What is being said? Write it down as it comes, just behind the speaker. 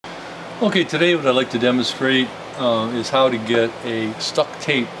Okay, today what I'd like to demonstrate is how to get a stuck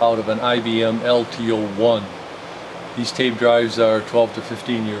tape out of an IBM LTO1. These tape drives are 12 to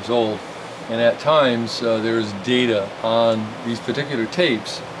 15 years old, and at times there is data on these particular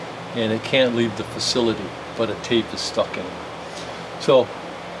tapes and it can't leave the facility, but a tape is stuck in it. So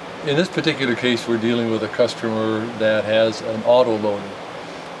in this particular case we're dealing with a customer that has an autoloader,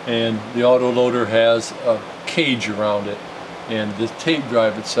 and the autoloader has a cage around it, and the tape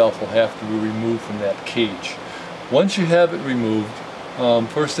drive itself will have to be removed from that cage. Once you have it removed,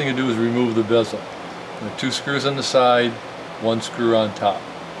 first thing you do is remove the bezel. There are 2 screws on the side, 1 screw on top.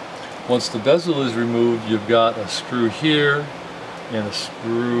 Once the bezel is removed, you've got a screw here and a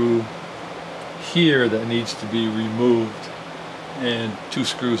screw here that needs to be removed, and 2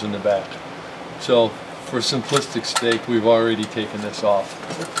 screws in the back. So for simplistic sake, we've already taken this off.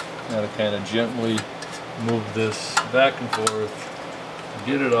 Now to kind of gently move this back and forth,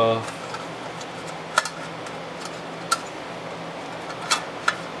 get it off.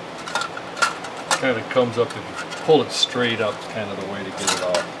 Kind of comes up, if you pull it straight up, kind of the way to get it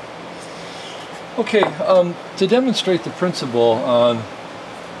off. Okay, to demonstrate the principle on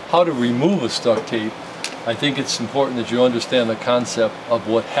how to remove a stuck tape, I think it's important that you understand the concept of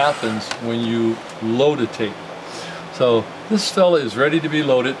what happens when you load a tape. So this fella is ready to be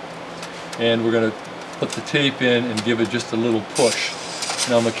loaded, and we're going to put the tape in and give it just a little push.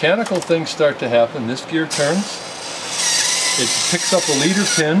 Now mechanical things start to happen. This gear turns, it picks up a leader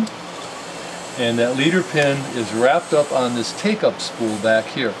pin, and that leader pin is wrapped up on this take-up spool back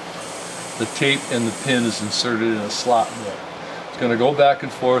here. The tape and the pin is inserted in a slot there. It's going to go back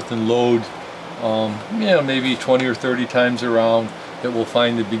and forth and load maybe 20 or 30 times around. It will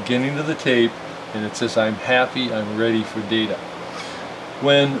find the beginning of the tape and it says, "I'm happy, I'm ready for data."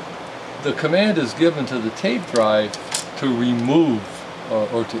 When the command is given to the tape drive to remove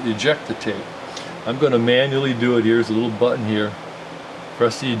or to eject the tape, I'm going to manually do it. Here's a little button here.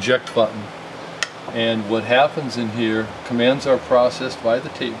 Press the eject button, and what happens in here, commands are processed by the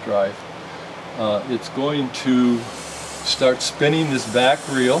tape drive. It's going to start spinning this back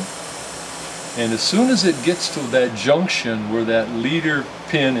reel, and as soon as it gets to that junction where that leader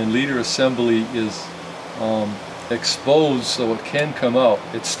pin and leader assembly is exposed so it can come out,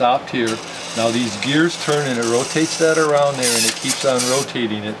 it stopped here. Now these gears turn and it rotates that around there, and it keeps on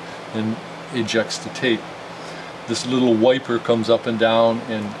rotating it and ejects the tape. This little wiper comes up and down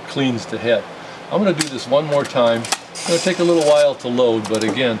and cleans the head. I'm going to do this one more time. It's going to take a little while to load, but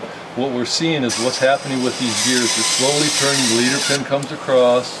again, what we're seeing is what's happening with these gears. They're slowly turning, the leader pin comes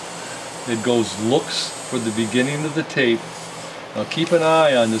across, it goes, looks for the beginning of the tape. Now keep an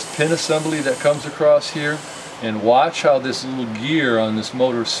eye on this pin assembly that comes across here, and watch how this little gear on this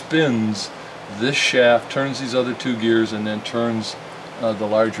motor spins this shaft, turns these other 2 gears, and then turns the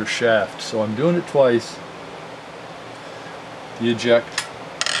larger shaft. So I'm doing it twice. The eject,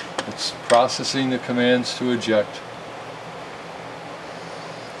 it's processing the commands to eject.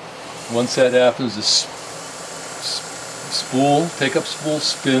 Once that happens, the spool, take-up spool,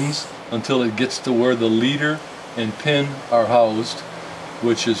 spins until it gets to where the leader and pin are housed,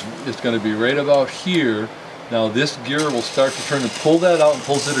 which is, it's going to be right about here. Now this gear will start to turn and pull that out and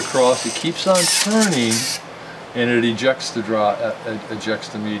pulls it across. It keeps on turning and it ejects the ejects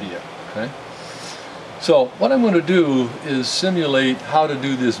the media. Okay. So what I'm going to do is simulate how to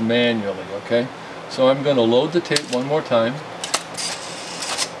do this manually. Okay. So I'm going to load the tape one more time,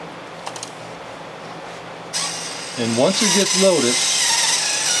 and once it gets loaded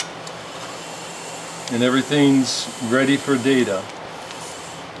and everything's ready for data,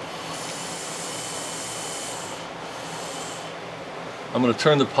 I'm going to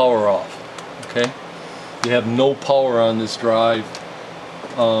turn the power off. Okay, you have no power on this drive.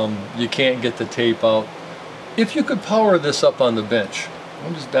 You can't get the tape out. If you could power this up on the bench,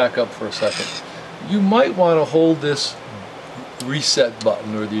 I'll just back up for a second. You might want to hold this reset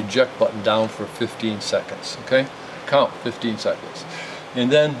button or the eject button down for 15 seconds. Okay, count 15 seconds,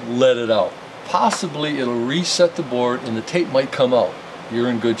 and then let it out. Possibly it'll reset the board and the tape might come out. You're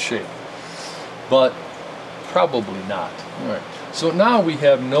in good shape, but probably not. All right. So now we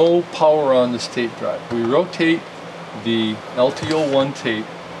have no power on this tape drive. We rotate the LTO1 tape.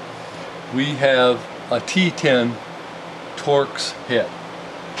 We have a T10 Torx head,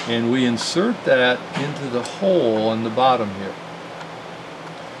 and we insert that into the hole on the bottom here.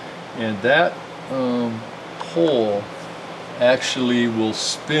 And that hole actually will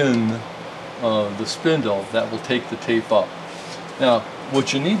spin the spindle that will take the tape up. Now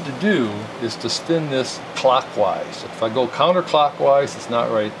what you need to do is to spin this clockwise. If I go counterclockwise, it's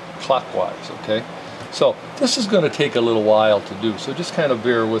not right. Clockwise, okay? So this is going to take a little while to do, so just kind of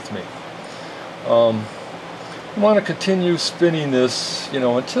bear with me. You want to continue spinning this, you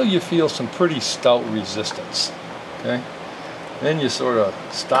know, until you feel some pretty stout resistance. Okay? Then you sort of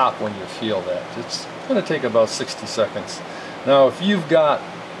stop when you feel that. It's going to take about 60 seconds. Now, if you've got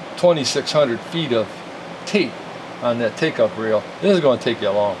 2,600 feet of tape on that take-up rail, this is going to take you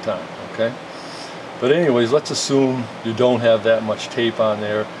a long time. Okay? But anyways, let's assume you don't have that much tape on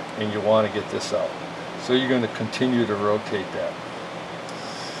there and you want to get this out. So you're going to continue to rotate that.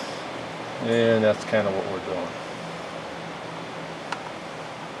 And that's kind of what we're doing.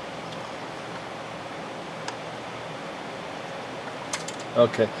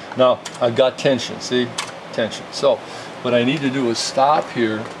 Okay, now I've got tension, see? Tension. So what I need to do is stop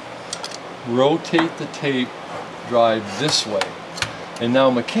here, rotate the tape drive this way. And now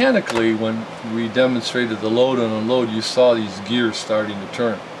mechanically, when we demonstrated the load and unload, you saw these gears starting to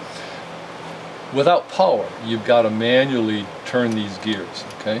turn. Without power, you've got to manually turn these gears,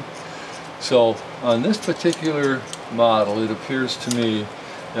 okay? So on this particular model, it appears to me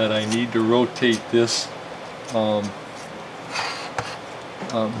that I need to rotate this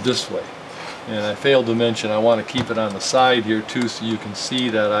this way. And I failed to mention I want to keep it on the side here too, so you can see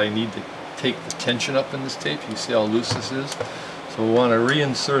that I need to take the tension up in this tape. You see how loose this is? So we want to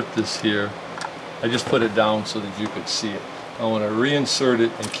reinsert this here. I just put it down so that you could see it. I want to reinsert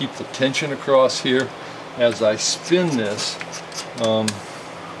it and keep the tension across here. As I spin this,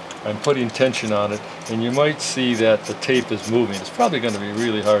 I'm putting tension on it, and you might see that the tape is moving. It's probably going to be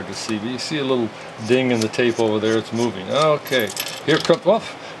really hard to see, but you see a little ding in the tape over there, it's moving. Okay, here comes, well,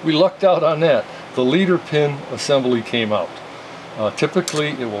 we lucked out on that. The leader pin assembly came out. Typically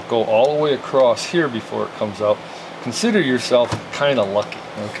it will go all the way across here before it comes out. Consider yourself kind of lucky,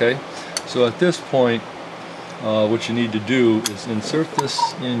 okay? So at this point, what you need to do is insert this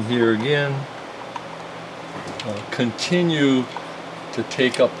in here again, continue to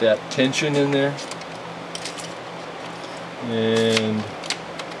take up that tension in there, and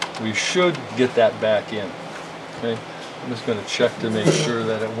we should get that back in. Okay, I'm just going to check to make sure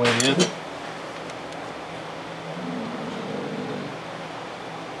that it went in.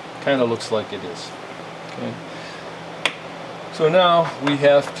 Kind of looks like it is. Okay, so now we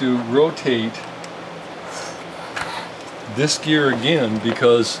have to rotate this gear again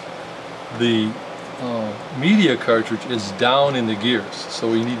because the media cartridge is down in the gears, so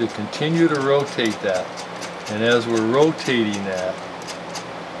we need to continue to rotate that. And as we're rotating that,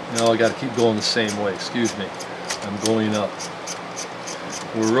 now I got to keep going the same way, excuse me, I'm going up.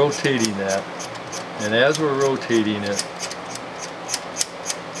 We're rotating that, and as we're rotating it,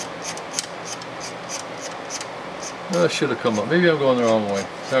 oh, it should have come up. Maybe I'm going the wrong way,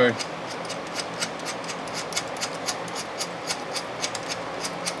 sorry.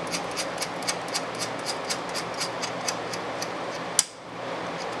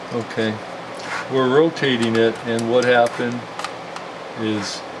 Okay, we're rotating it, and what happened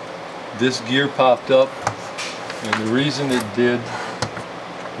is this gear popped up, and the reason it did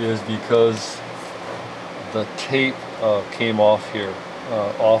is because the tape came off here,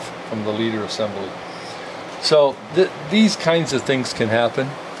 off from the leader assembly. So these kinds of things can happen.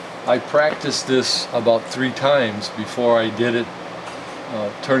 I practiced this about 3 times before I did it,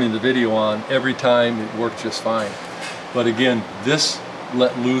 turning the video on. Every time it worked just fine. But again, this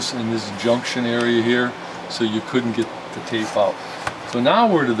let loose in this junction area here, so you couldn't get the tape out. So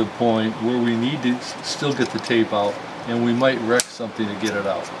now we're to the point where we need to still get the tape out, and we might wreck something to get it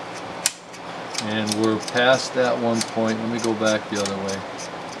out. And we're past that one point. Let me go back the other way.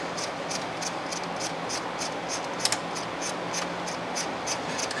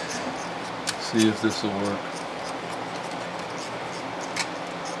 See if this will work.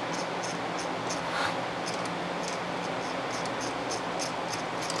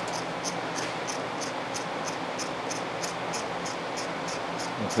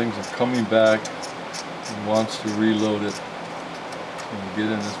 Things are coming back. It wants to reload it. And get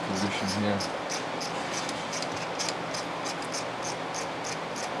in this position here.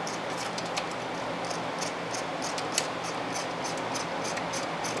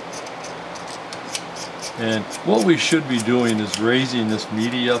 And what we should be doing is raising this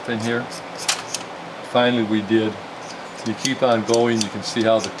media up in here. Finally we did. You keep on going, you can see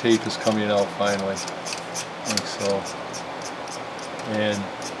how the tape is coming out finally. Like so. And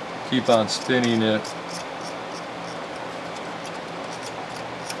keep on spinning it.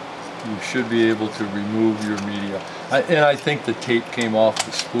 You should be able to remove your media. And I think the tape came off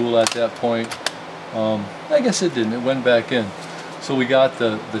the spool at that point. I guess it didn't, it went back in. So we got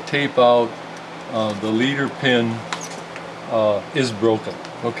the tape out. The leader pin is broken,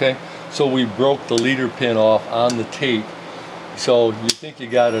 okay? So we broke the leader pin off on the tape. So you think you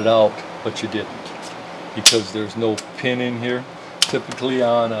got it out, but you didn't, because there's no pin in here. Typically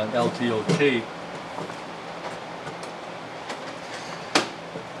on an LTO tape,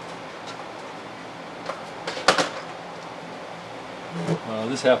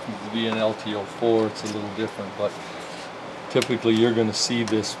 this happens to be an LTO4, it's a little different, but typically you're going to see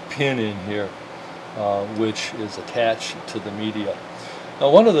this pin in here, which is attached to the media. Now,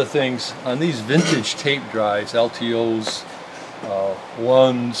 one of the things on these vintage tape drives, LTOs,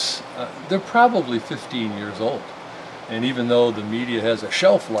 ones, they're probably 15 years old. And even though the media has a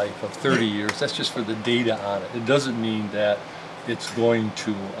shelf life of 30 years, that's just for the data on it. It doesn't mean that it's going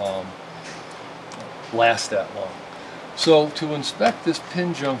to last that long. So to inspect this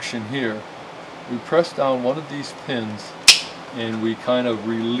pin junction here, we press down one of these pins and we kind of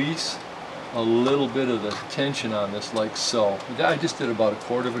release a little bit of the tension on this, like so. I just did about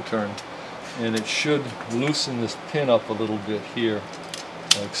 1/4 of a turn, and it should loosen this pin up a little bit here,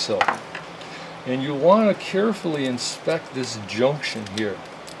 like so. And you want to carefully inspect this junction here,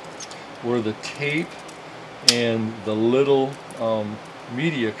 where the tape and the little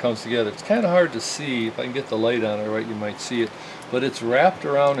media comes together. It's kind of hard to see. If I can get the light on it right, you might see it, but it's wrapped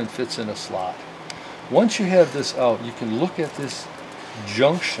around and fits in a slot. Once you have this out, you can look at this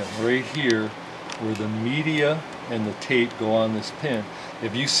junction right here where the media and the tape go on this pin.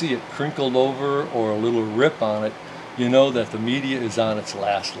 If you see it crinkled over or a little rip on it, you know that the media is on its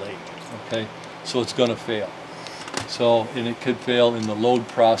last leg. Okay, so it's going to fail. So, and it could fail in the load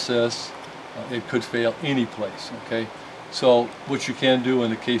process. It could fail any place. Okay, so what you can do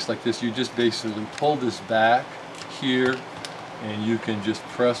in a case like this, you just basically pull this back here, and you can just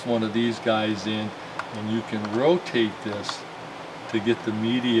press one of these guys in, and you can rotate this to get the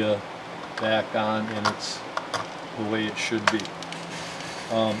media back on, and it's the way it should be.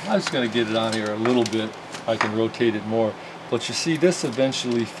 I'm just going to get it on here a little bit. I can rotate it more, but you see this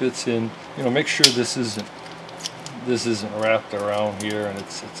eventually fits in. You know, make sure this isn't wrapped around here and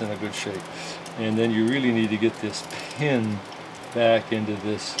it's in a good shape. And then you really need to get this pin back into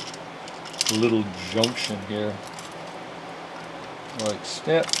this little junction here, like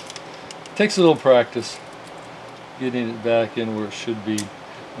snap. Takes a little practice getting it back in where it should be,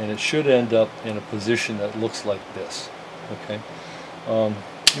 and it should end up in a position that looks like this. Okay,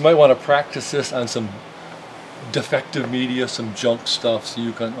 you might want to practice this on some defective media, some junk stuff, so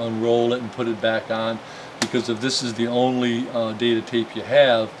you can unroll it and put it back on, because if this is the only data tape you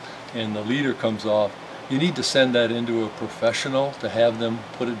have and the leader comes off, you need to send that into a professional to have them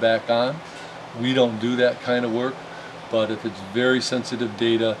put it back on. We don't do that kind of work, but if it's very sensitive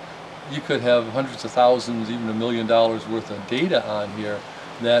data, you could have hundreds of thousands, even $1 million worth of data on here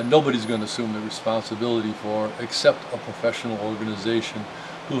that nobody's going to assume the responsibility for except a professional organization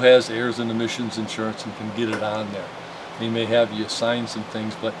who has errors and omissions insurance and can get it on there. They may have you sign some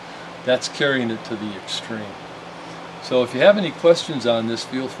things, but that's carrying it to the extreme. So if you have any questions on this,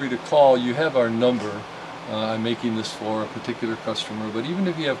 feel free to call. You have our number. I'm making this for a particular customer, but even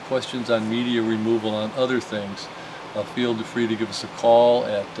if you have questions on media removal, on other things, feel free to give us a call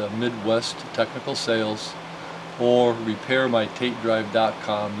at Midwest Technical Sales or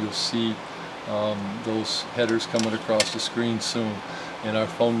repairmytapedrive.com. You'll see those headers coming across the screen soon. And our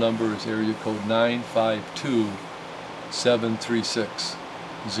phone number is area code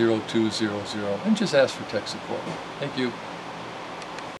 952-736-0200. And just ask for tech support. Thank you.